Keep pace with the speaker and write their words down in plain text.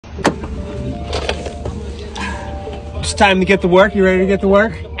It's time to get to work. You ready to get to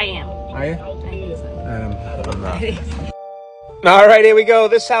work? I am. Are you? I'm not. I All right, here we go.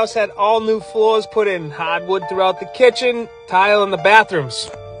 This house had all new floors put in, hardwood throughout the kitchen, tile in the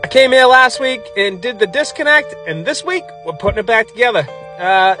bathrooms. I came here last week and did the disconnect, and this week we're putting it back together.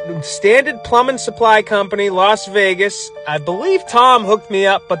 Standard Plumbing Supply Company, Las Vegas. I believe Tom hooked me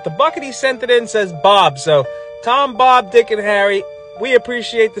up, but the bucket he sent it in says Bob. So Tom, Bob, Dick, and Harry, we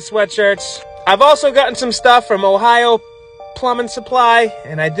appreciate the sweatshirts. I've also gotten some stuff from Ohio Plumbing Supply,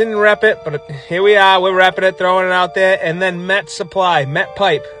 and I didn't rep it, but here we are. We're repping it, throwing it out there. And then Met Supply, Met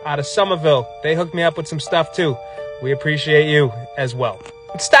Pipe out of Somerville. They hooked me up with some stuff too. We appreciate you as well.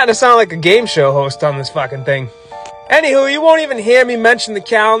 It's starting to sound like a game show host on this fucking thing. Anywho, you won't even hear me mention the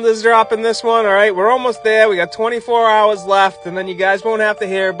calendars dropping this one, all right? We're almost there. We got 24 hours left, and then you guys won't have to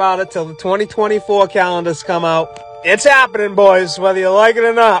hear about it till the 2024 calendars come out. It's happening, boys, whether you like it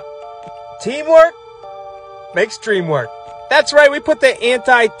or not. Teamwork makes dream work. That's right, we put the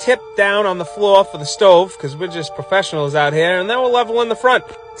anti-tip down on the floor for the stove, because we're just professionals out here, and then we'll level in the front.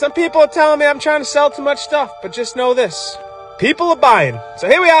 Some people are telling me I'm trying to sell too much stuff, but just know this. People are buying. So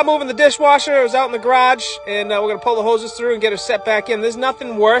here we are moving the dishwasher. It was out in the garage, and we're going to pull the hoses through and get her set back in. There's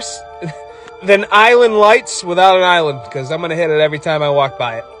nothing worse than island lights without an island, because I'm going to hit it every time I walk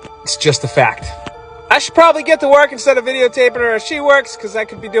by it. It's just a fact. I should probably get to work instead of videotaping her as she works, because I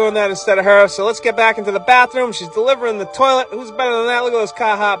could be doing that instead of her. So let's get back into the bathroom. She's delivering the toilet. Who's better than that? Look at those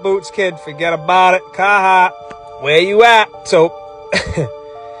Carhartt boots, kid. Forget about it. Carhartt. Where you at? So...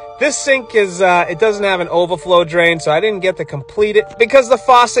 This sink is, it doesn't have an overflow drain, so I didn't get to complete it because the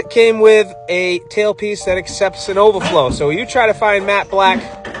faucet came with a tailpiece that accepts an overflow. So you try to find matte black.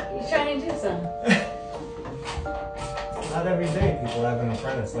 He's trying to do some. Not every day people have an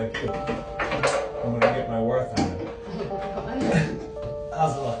apprentice like you. I'm gonna get my worth on it.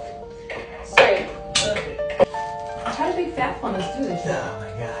 How's it look? Straight. How do big fat plumbers do this shit? Oh my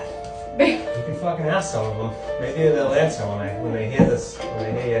god. You can fucking ask some of them. Maybe they'll answer when they hear this,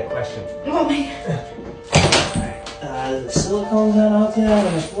 when they hear your question. Oh my god. The silicone gun out there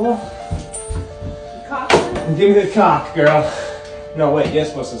on the floor. Cock? Give me the cock, girl. No, wait, you're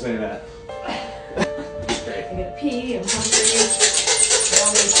supposed to say that. I gotta pee, I'm hungry. I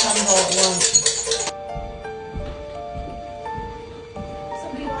always come all at once.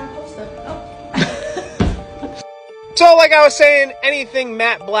 Somebody want to post them? Oh. So, like I was saying, anything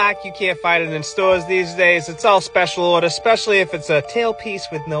matte black, you can't find it in stores these days. It's all special order, especially if it's a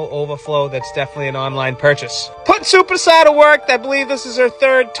tailpiece with no overflow. That's definitely an online purchase. Putting Superstar to work. I believe this is her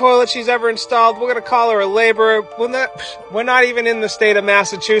third toilet she's ever installed. We're going to call her a laborer. We're not even in the state of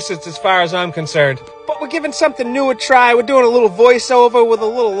Massachusetts as far as I'm concerned. But we're giving something new a try. We're doing a little voiceover with a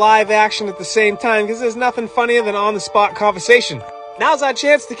little live action at the same time, because there's nothing funnier than on-the-spot conversation. Now's our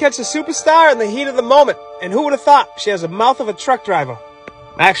chance to catch a superstar in the heat of the moment. And who would have thought? She has a mouth of a truck driver.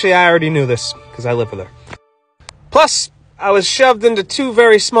 Actually, I already knew this, because I live with her. Plus, I was shoved into two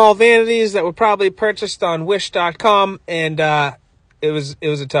very small vanities that were probably purchased on Wish.com, and it was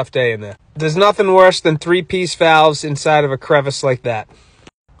a tough day in there. There's nothing worse than 3-piece valves inside of a crevice like that.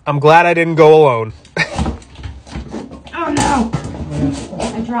 I'm glad I didn't go alone. Oh no!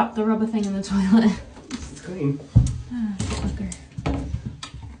 I dropped the rubber thing in the toilet. It's clean. Fucker.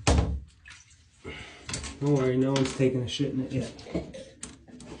 Don't worry, no one's taking a shit in it yet.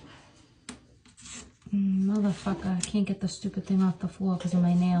 Motherfucker, I can't get the stupid thing off the floor because of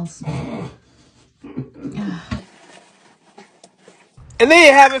my nails. And there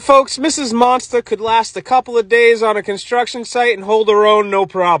you have it, folks. Mrs. Monster could last a couple of days on a construction site and hold her own, no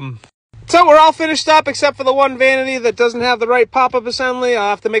problem. So we're all finished up except for the one vanity that doesn't have the right pop-up assembly.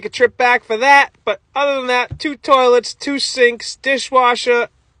 I'll have to make a trip back for that. But other than that, 2 toilets, 2 sinks, dishwasher,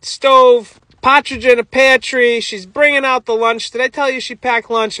 stove, partridge in a pear tree. She's bringing out the lunch. Did I tell you she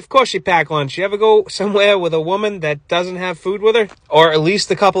packed lunch? Of course she packed lunch. You ever go somewhere with a woman that doesn't have food with her? Or at least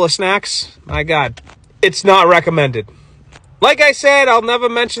a couple of snacks? My God, it's not recommended. Like I said, I'll never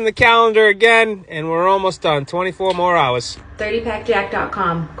mention the calendar again, and we're almost done. 24 more hours.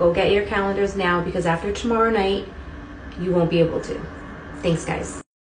 30packjack.com. Go get your calendars now, because after tomorrow night, you won't be able to. Thanks, guys.